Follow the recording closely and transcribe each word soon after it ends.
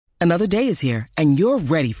Another day is here, and you're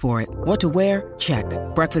ready for it. What to wear? Check.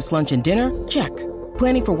 Breakfast, lunch, and dinner? Check.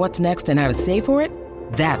 Planning for what's next and how to save for it?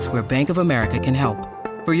 That's where Bank of America can help.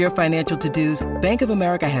 For your financial to-dos, Bank of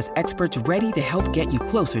America has experts ready to help get you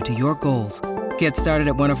closer to your goals. Get started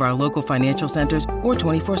at one of our local financial centers or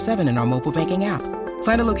 24/7 in our mobile banking app.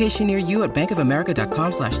 Find a location near you at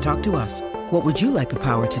bankofamerica.com/talktous. What would you like the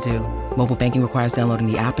power to do? Mobile banking requires downloading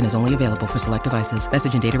the app and is only available for select devices.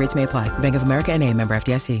 Message and data rates may apply. Bank of America N.A., member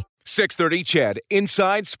FDIC. 630 CHED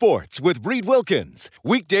Inside Sports with Reed Wilkins.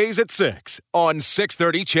 Weekdays at 6 on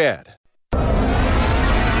 630 CHED.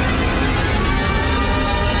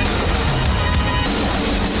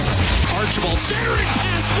 Archibald centering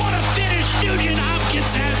pass. What a finish. Nugent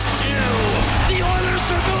Hopkins has two. The Oilers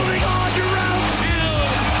are moving on to round two.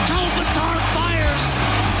 Kopitar fires.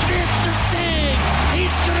 Smith to save.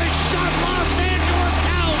 He's going to shut Los Angeles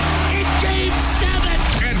out in Game 7.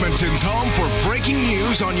 Edmonton's home for breaking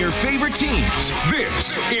news on your favorite teams.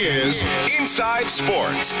 This is Inside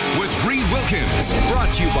Sports with Reed Wilkins.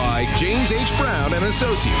 Brought to you by James H. Brown and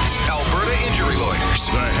Associates, Alberta Injury Lawyers,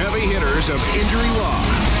 the heavy hitters of injury law.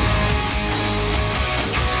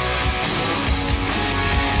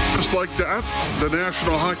 Just like that, the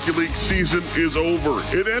National Hockey League season is over.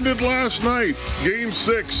 It ended last night, Game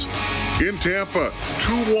 6 in Tampa.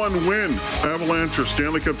 2-1 win. Avalanche are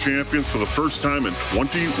Stanley Cup champions for the first time in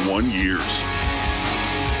 21 years.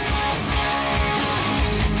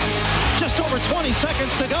 Just over 20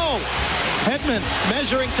 seconds to go. Hedman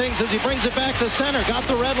measuring things as he brings it back to center. Got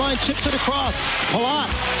the red line, chips it across. Palat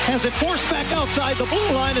has it forced back outside the blue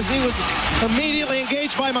line as he was immediately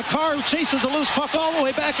engaged by Makar, who chases a loose puck all the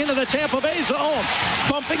way back into the Tampa Bay zone.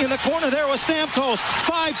 Bumping in the corner there was Stamkos.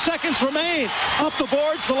 5 seconds remain. Up the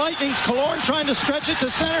boards, the Lightning's Killorn trying to stretch it to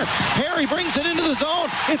center. Harry brings it into the zone.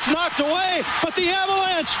 It's knocked away, but the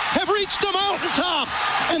Avalanche have reached the mountaintop,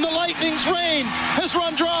 and the Lightning's reign has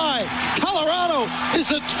run dry. Colorado is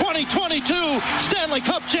the 2022 Stanley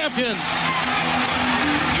Cup champions.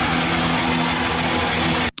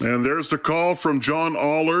 And there's the call from John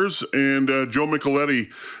Allers and Joe Micheletti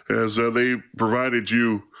as they provided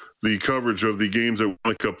you the coverage of the games at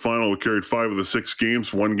the Cup final. We carried 5 of the 6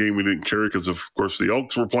 games. One game we didn't carry because, of course, the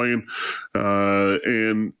Elks were playing.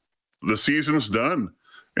 And the season's done.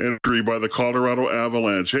 Entry by the Colorado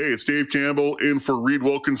Avalanche. Hey, it's Dave Campbell in for Reed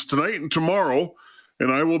Wilkins tonight and tomorrow.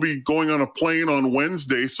 And I will be going on a plane on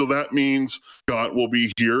Wednesday, so that means Scott will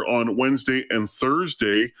be here on Wednesday and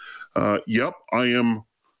Thursday. Yep, I am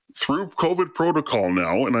through COVID protocol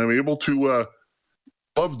now, and I'm able to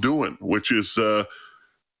love doing, which is, I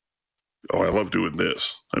love doing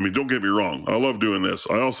this. I mean, don't get me wrong. I love doing this.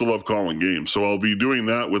 I also love calling games. So I'll be doing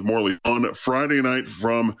that with Morley on Friday night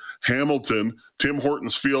from Hamilton, Tim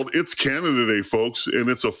Hortons Field. It's Canada Day, folks, and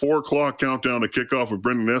it's a 4:00 countdown to kickoff with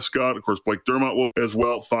Brendan Escott. Of course, Blake Dermott will as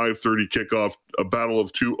well. 5:30 kickoff, a battle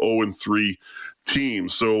of 2 0-3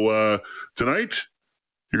 teams. So tonight,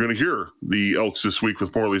 you're going to hear the Elks this week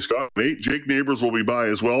with Morley Scott. Jake Neighbors will be by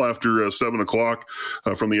as well after 7 o'clock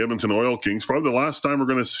from the Edmonton Oil Kings. Probably the last time we're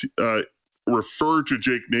going to refer to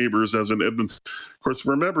Jake Neighbors as an Edmonton. Of course,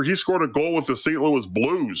 remember, he scored a goal with the St. Louis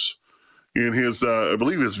Blues in his, I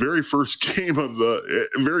believe, his very first game of the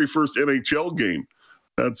very first NHL game.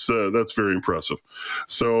 That's very impressive.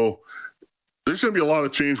 So there's going to be a lot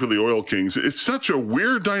of change with the Oil Kings. It's such a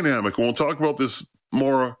weird dynamic. We'll talk about this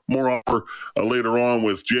more later on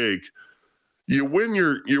with Jake. You win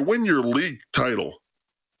your league title,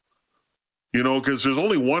 because there's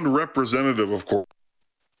only one representative, of course,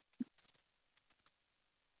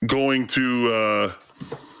 going to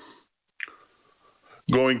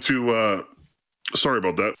sorry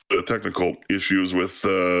about that, technical issues with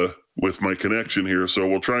my connection here, so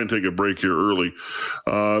we'll try and take a break here early.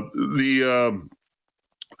 The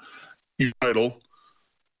title,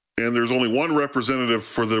 and there's only one representative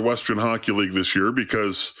for the Western Hockey League this year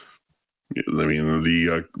because,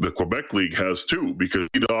 the Quebec League has 2 because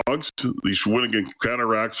the Dogs, the Shawinigan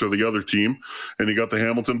Cataracts are the other team, and you got the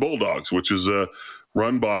Hamilton Bulldogs, which is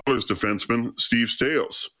run by Oilers defenseman Steve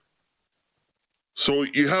Staios. So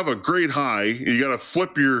you have a great high. You got to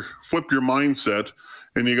flip your mindset,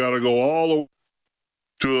 and you got to go all the way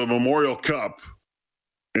to the Memorial Cup.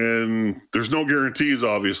 And there's no guarantees,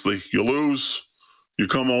 obviously. You lose, you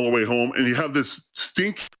come all the way home, and you have this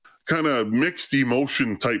stink kind of mixed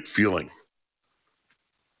emotion type feeling.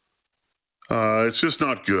 It's just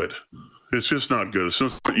not good. It's just not good. It's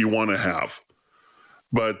just what you want to have.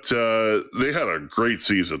 But they had a great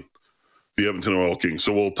season, the Edmonton Oil Kings.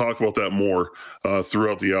 So we'll talk about that more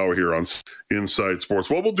throughout the hour here on Inside Sports.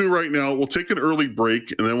 What we'll do right now, we'll take an early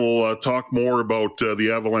break, and then we'll talk more about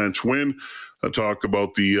the Avalanche win. talk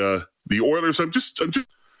about the Oilers. I'm just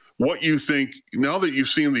what you think now that you've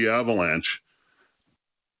seen the Avalanche.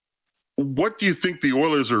 What do you think the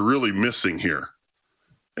Oilers are really missing here?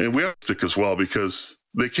 And we have to stick as well because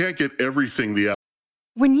they can't get everything the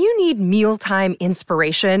When you need mealtime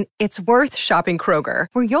inspiration, it's worth shopping Kroger,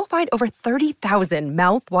 where you'll find over 30,000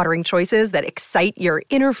 mouth-watering choices that excite your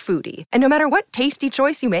inner foodie. And no matter what tasty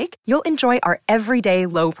choice you make, you'll enjoy our everyday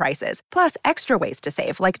low prices, plus extra ways to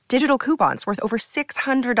save, like digital coupons worth over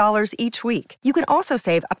 $600 each week. You can also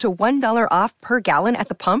save up to $1 off per gallon at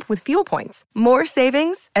the pump with fuel points. More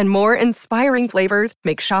savings and more inspiring flavors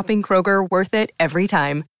make shopping Kroger worth it every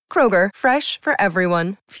time. Kroger, fresh for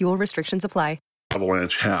everyone. Fuel restrictions apply.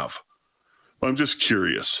 Avalanche have. I'm just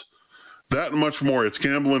curious. That and much more. It's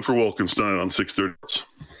Campbell in for Wilkins tonight on 6:30.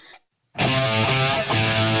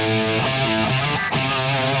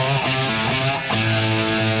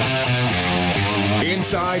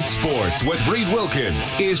 Inside Sports with Reed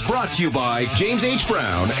Wilkins is brought to you by James H.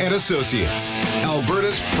 Brown and Associates,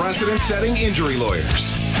 Alberta's precedent-setting injury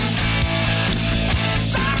lawyers.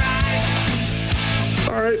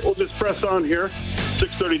 All right, we'll just press on here.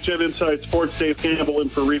 6:30 Inside Sports. Dave Campbell in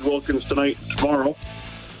for Reed Wilkins tonight and tomorrow.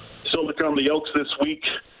 Still to come, the Elks this week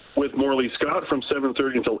with Morley Scott from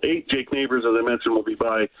 7:30 until 8. Jake Neighbors, as I mentioned, will be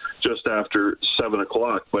by just after 7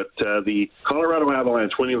 o'clock. But the Colorado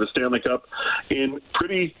Avalanche winning the Stanley Cup in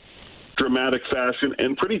pretty dramatic fashion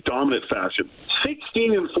and pretty dominant fashion.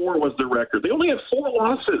 16-4 was the record. They only had 4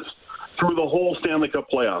 losses through the whole Stanley Cup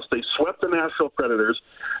playoffs. They swept the Nashville Predators.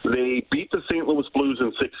 They beat the St. Louis Blues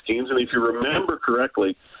in 6 games. And if you remember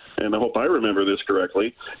correctly, and I hope I remember this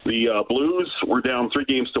correctly, the Blues were down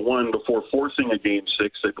 3-1 before forcing a Game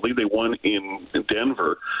 6. I believe they won in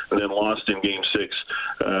Denver and then lost in Game 6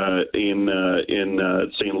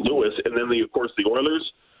 in St. Louis. And then, of course, the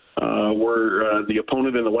Oilers were the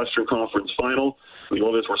opponent in the Western Conference Final. The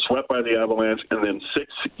Oilers were swept by the Avalanche, and then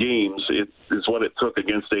 6 games is what it took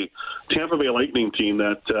against a Tampa Bay Lightning team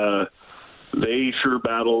that they sure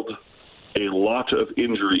battled a lot of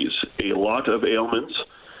injuries, a lot of ailments,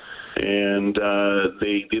 and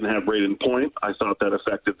they didn't have Braden Point. I thought that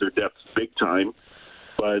affected their depth big time.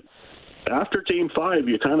 But after Game 5,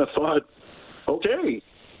 you kind of thought, okay,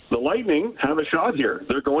 the Lightning have a shot here.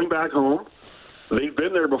 They're going back home. They've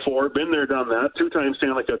been there before, been there, done that, 2-time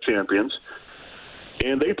Stanley Cup champions.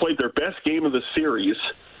 And they played their best game of the series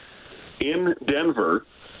in Denver,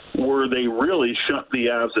 where they really shut the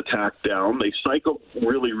Avs attack down. They cycled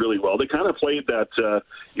really, really well. They kind of played that,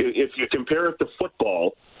 if you compare it to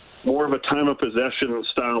football, more of a time of possession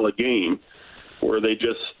style of game, where they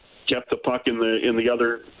just kept the puck in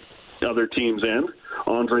the other team's end.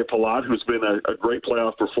 Andre Palat, who's been a great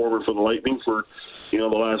playoff performer for the Lightning for the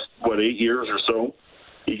last 8 years or so,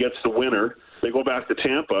 he gets the winner. They go back to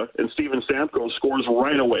Tampa, and Steven Stamkos scores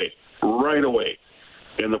right away.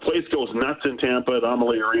 And the place goes nuts in Tampa at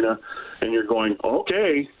Amalie Arena, and you're going,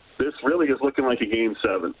 okay, this really is looking like a Game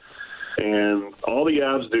 7. And all the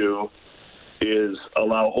Avs do is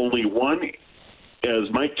allow only one,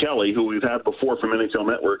 as Mike Kelly, who we've had before from NHL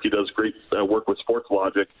Network. He does great work with Sports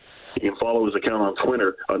Logic. You can follow his account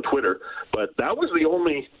on Twitter. But that was the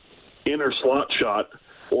only inner slot shot,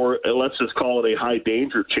 or let's just call it a high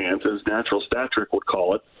danger chance, as Natural Stat Trick would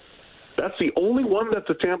call it. That's the only one that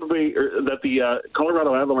the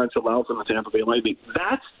Colorado Avalanche allowed from the Tampa Bay Lightning.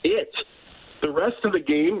 That's it. The rest of the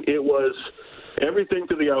game, it was everything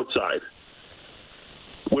to the outside,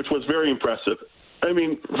 which was very impressive. I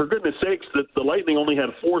mean, for goodness sakes, the Lightning only had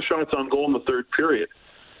 4 shots on goal in the third period.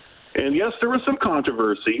 And yes, there was some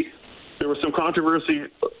controversy.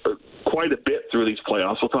 Quite a bit through these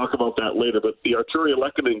playoffs. We'll talk about that later. But the Artturi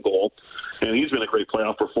Lehkonen goal, and he's been a great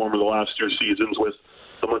playoff performer the last 2 seasons with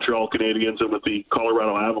the Montreal Canadiens and with the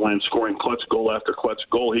Colorado Avalanche scoring clutch goal after clutch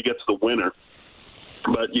goal. He gets the winner.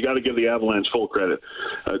 But you got to give the Avalanche full credit.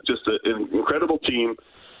 Just an incredible team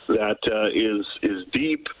that is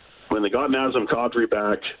deep. When they got Nazem Kadri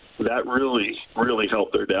back, that really, really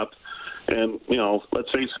helped their depth. And,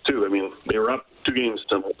 let's face it, too. I mean, they were up 2 games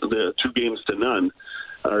to none.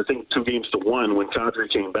 I think 2 games to 1 when Kadri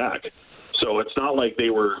came back. So it's not like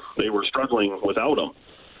they were struggling without him.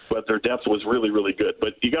 But their depth was really, really good.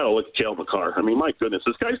 But you got to look at Cale Makar. I mean, my goodness,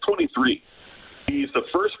 this guy's 23. He's the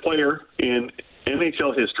first player in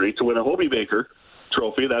NHL history to win a Hobey Baker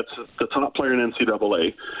trophy. That's the top player in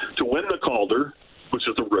NCAA. To win the Calder, which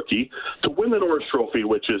is the rookie. To win the Norris Trophy,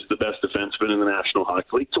 which is the best defenseman in the National Hockey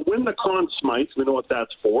League. To win the Conn Smythe, we know what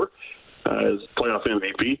that's for, as playoff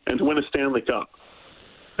MVP. And to win a Stanley Cup.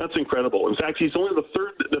 That's incredible. In fact, he's only the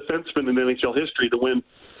 3rd defenseman in NHL history to win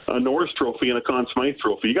a Norris Trophy and a Conn Smythe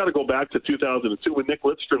Trophy. You got to go back to 2002 when Nick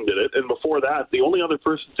Lidstrom did it, and before that, the only other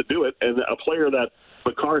person to do it, and a player that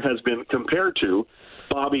Makar has been compared to,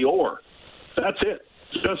 Bobby Orr. That's it.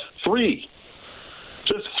 Just three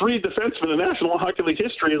defensemen in National Hockey League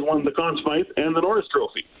history has won the Conn Smythe and the Norris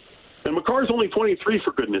Trophy. And Makar's only 23,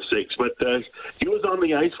 for goodness sakes, but he was on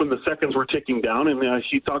the ice when the seconds were ticking down, and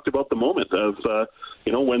he talked about the moment of,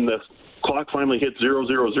 when the clock finally hit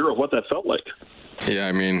 0:00, what that felt like. Yeah,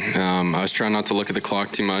 I mean, I was trying not to look at the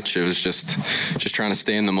clock too much. It was just trying to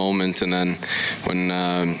stay in the moment. And then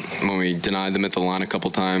when we denied them at the line a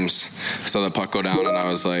couple times, I saw that puck go down, and I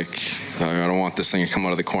was like, I don't want this thing to come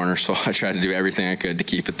out of the corner. So I tried to do everything I could to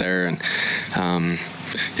keep it there. And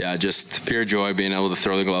just pure joy being able to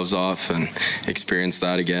throw the gloves off and experience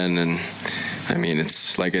that again. And I mean,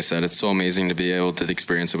 it's like I said, it's so amazing to be able to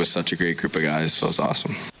experience it with such a great group of guys. So it's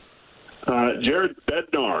awesome. Jared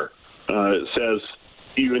Bednar says,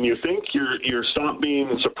 when you think you're stopped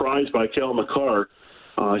being surprised by Cale Makar,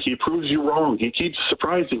 he proves you wrong. He keeps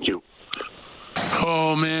surprising you.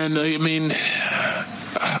 Oh, man. I mean,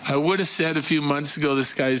 I would have said a few months ago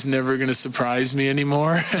this guy's never going to surprise me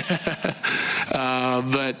anymore.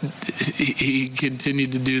 But he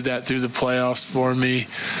continued to do that through the playoffs for me.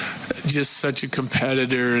 Just such a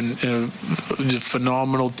competitor and a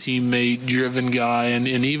phenomenal teammate, driven guy, and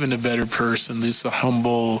even a better person. Just a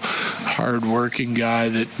humble, hard-working guy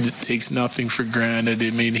that takes nothing for granted.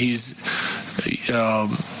 I mean, he's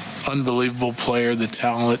unbelievable player, the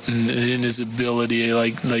talent and in his ability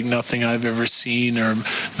like nothing I've ever seen or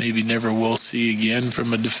maybe never will see again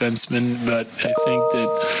from a defenseman. But I think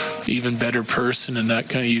that even better person, and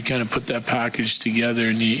that you kind of put that package together,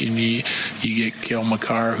 and you get Cale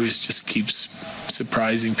Makar, who just keeps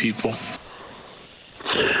surprising people.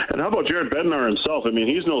 And how about Jared Bednar himself? I mean,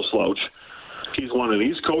 he's no slouch. He's won an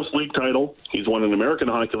East Coast League title, he's won an American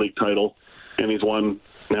Hockey League title, and he's won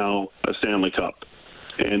now a Stanley Cup.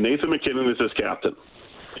 And Nathan MacKinnon is his captain.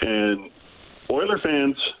 And Oiler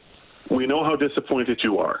fans, we know how disappointed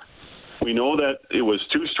you are. We know that it was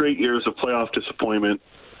 2 straight years of playoff disappointment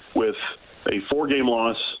with a 4-game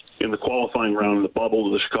loss in the qualifying round in the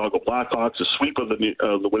bubble to the Chicago Blackhawks, a sweep of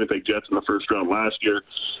the Winnipeg Jets in the first round last year.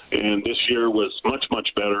 And this year was much, much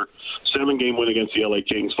better. 7-game win against the LA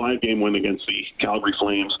Kings, 5-game win against the Calgary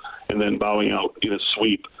Flames, and then bowing out in a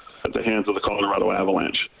sweep at the hands of the Colorado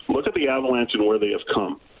Avalanche. Look at the Avalanche and where they have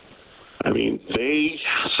come. I mean, they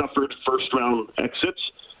suffered first-round exits,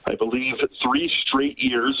 I believe 3 straight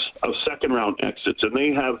years of second-round exits, and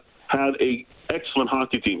they have had a excellent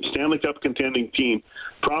hockey team, Stanley Cup contending team,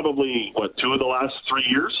 probably, 2 of the last 3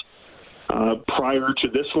 years prior to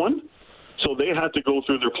this one. So they had to go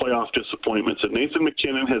through their playoff disappointments, and Nathan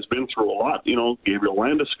MacKinnon has been through a lot. You know, Gabriel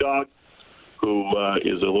Landeskog, who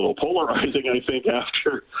is a little polarizing, I think,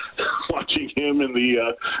 after watching him in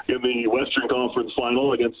the Western Conference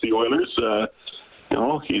Final against the Oilers.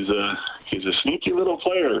 He's a sneaky little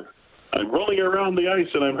player. I'm rolling around the ice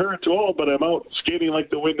and I'm hurt to all, but I'm out skating like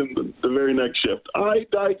the wind in the very next shift. I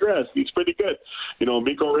digress. He's pretty good.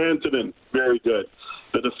 Mikko Rantanen, very good.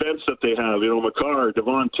 The defense that they have, Makar,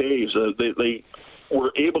 Devon Toews, they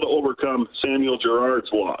were able to overcome Samuel Girard's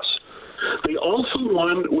loss. They also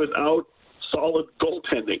won without solid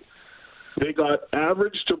goaltending. They got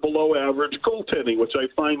average to below average goaltending, which I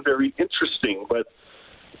find very interesting, but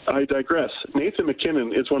I digress. Nathan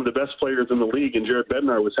MacKinnon is one of the best players in the league, and Jared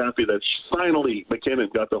Bednar was happy that finally MacKinnon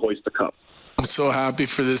got to hoist the cup. I'm so happy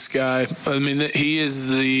for this guy. I mean, he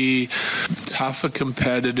is the tough a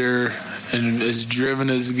competitor and as driven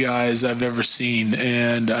as a guy as I've ever seen.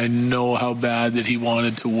 And I know how bad that he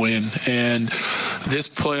wanted to win. And this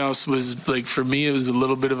playoffs was, for me, it was a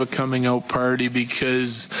little bit of a coming out party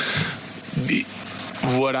because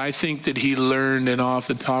what I think that he learned, and I'll have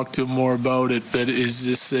to talk to him more about it, but is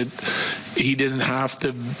this that he doesn't have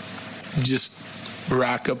to just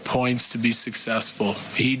rack up points to be successful.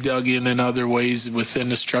 He dug in other ways within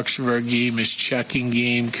the structure of our game, his checking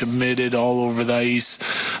game, committed all over the ice.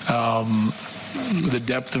 The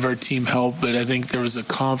depth of our team helped, but I think there was a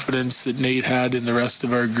confidence that Nate had in the rest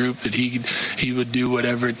of our group that he would do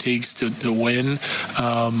whatever it takes to win.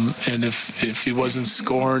 And if he wasn't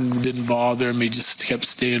scoring, didn't bother him. He just kept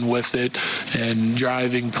staying with it and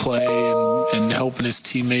driving play and helping his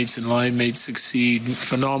teammates and line mates succeed.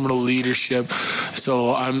 Phenomenal leadership.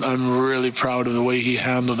 So I'm really proud of the way he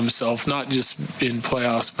handled himself, not just in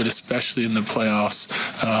playoffs, but especially in the playoffs.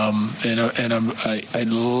 I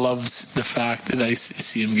love the fact that I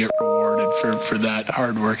see him get rewarded for that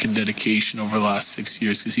hard work and dedication over the last 6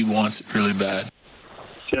 years because he wants it really bad.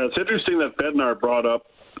 Yeah, it's interesting that Bednar brought up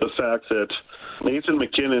the fact that Nathan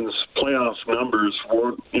McKinnon's playoff numbers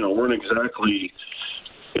weren't exactly,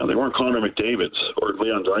 they weren't Connor McDavid's or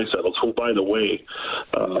Leon Draisaitl's, who, by the way,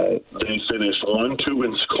 they finished 1-2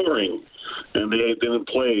 in scoring, and they didn't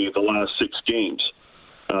play the last 6 games.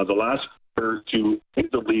 The last player to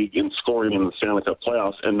lead the league in scoring in the Stanley Cup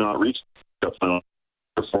playoffs and not reach the Cup final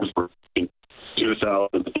were in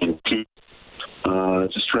 2002.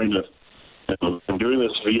 Just trying to. I'm doing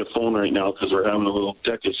this via phone right now because we're having a little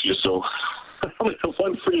tech issue, so I only have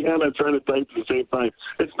one free hand. I'm trying to type at the same time.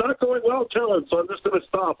 It's not going well, Kellen, so I'm just going to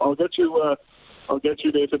stop. I'll get you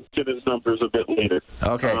Nathan McKinnon's numbers a bit later.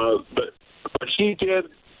 Okay. But he did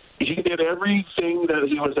everything that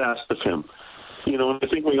he was asked of him. I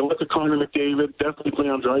think when you look at Connor McDavid, definitely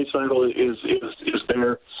Leon Draisaitl is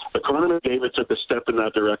there. But Connor McDavid took a step in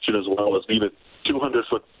that direction as well, as being a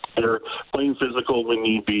 200-foot player, playing physical when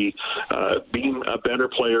need be, being a better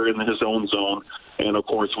player in his own zone. And, of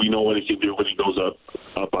course, we know what he can do when he goes up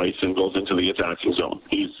ice and goes into the attacking zone.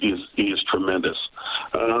 He is tremendous.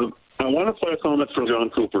 I want to play a comment from John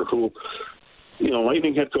Cooper, who,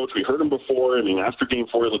 Lightning head coach, we heard him before. I mean, after Game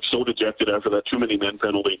 4, he looked so dejected after that too-many-men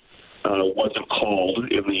penalty wasn't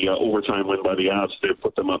called in the overtime win by the Avs. They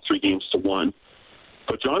put them up 3-1.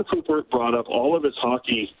 But John Cooper brought up all of his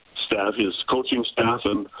hockey staff, his coaching staff,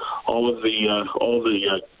 and all of the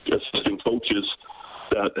assistant coaches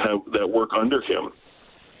that work under him,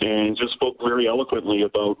 and just spoke very eloquently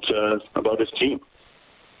about his team.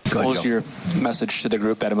 What was your message to the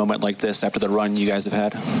group at a moment like this after the run you guys have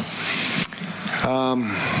had?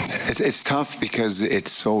 It's tough because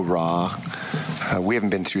it's so raw. We haven't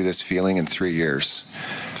been through this feeling in 3 years.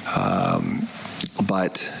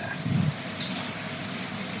 But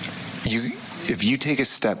if you take a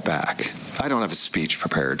step back, I don't have a speech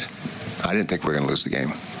prepared. I didn't think we were going to lose the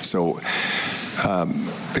game. So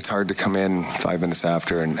it's hard to come in 5 minutes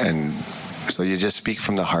after, and so you just speak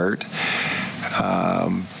from the heart.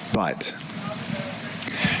 But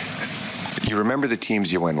you remember the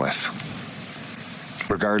teams you win with.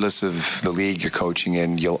 Regardless of the league you're coaching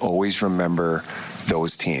in, you'll always remember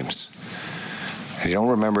those teams. And you don't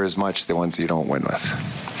remember as much the ones you don't win with.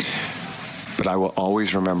 But I will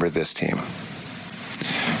always remember this team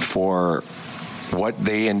for what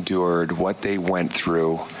they endured, what they went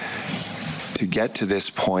through to get to this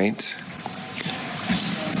point.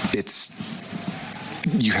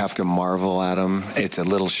 You have to marvel at them. It's a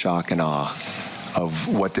little shock and awe of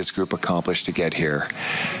what this group accomplished to get here.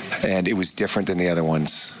 And it was different than the other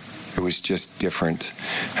ones. It was just different.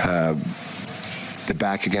 The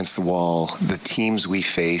back against the wall, the teams we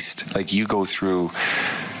faced, like you go through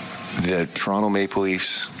the Toronto Maple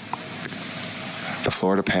Leafs, the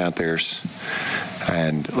Florida Panthers,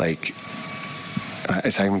 and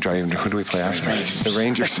it's not even driving. Who do we play after? The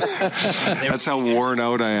Rangers. That's how worn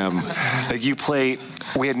out I am.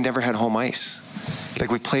 We had never had home ice.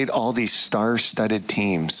 We played all these star-studded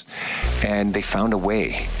teams, and they found a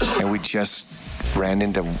way, and we just ran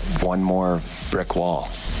into one more brick wall.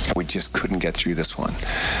 We just couldn't get through this one.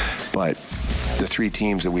 But the 3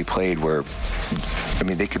 teams that we played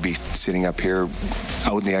they could be sitting up here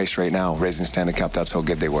out in the ice right now, raising Stanley Cup. That's how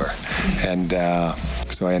good they were. And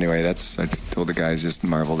so anyway, I told the guys, just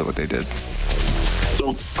marveled at what they did.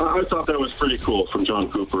 So I thought that was pretty cool from John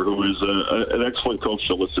Cooper, who is an excellent coach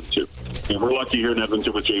to listen to. And we're lucky here in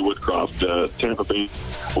Edmonton with Jay Woodcroft. Tampa Bay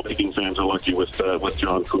Lightning fans are lucky with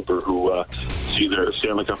John Cooper, who see their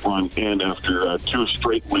Stanley Cup run and after 2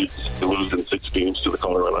 straight weeks to lose in 6 games to the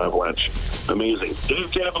Colorado Avalanche. Amazing. Dave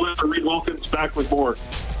Cavalier and Reed Wilkins back with more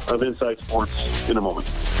of Inside Sports in a moment.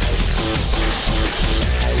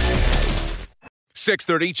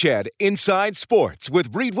 630 CHED Inside Sports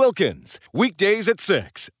with Reed Wilkins. Weekdays at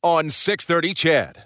 6 on 630 CHED.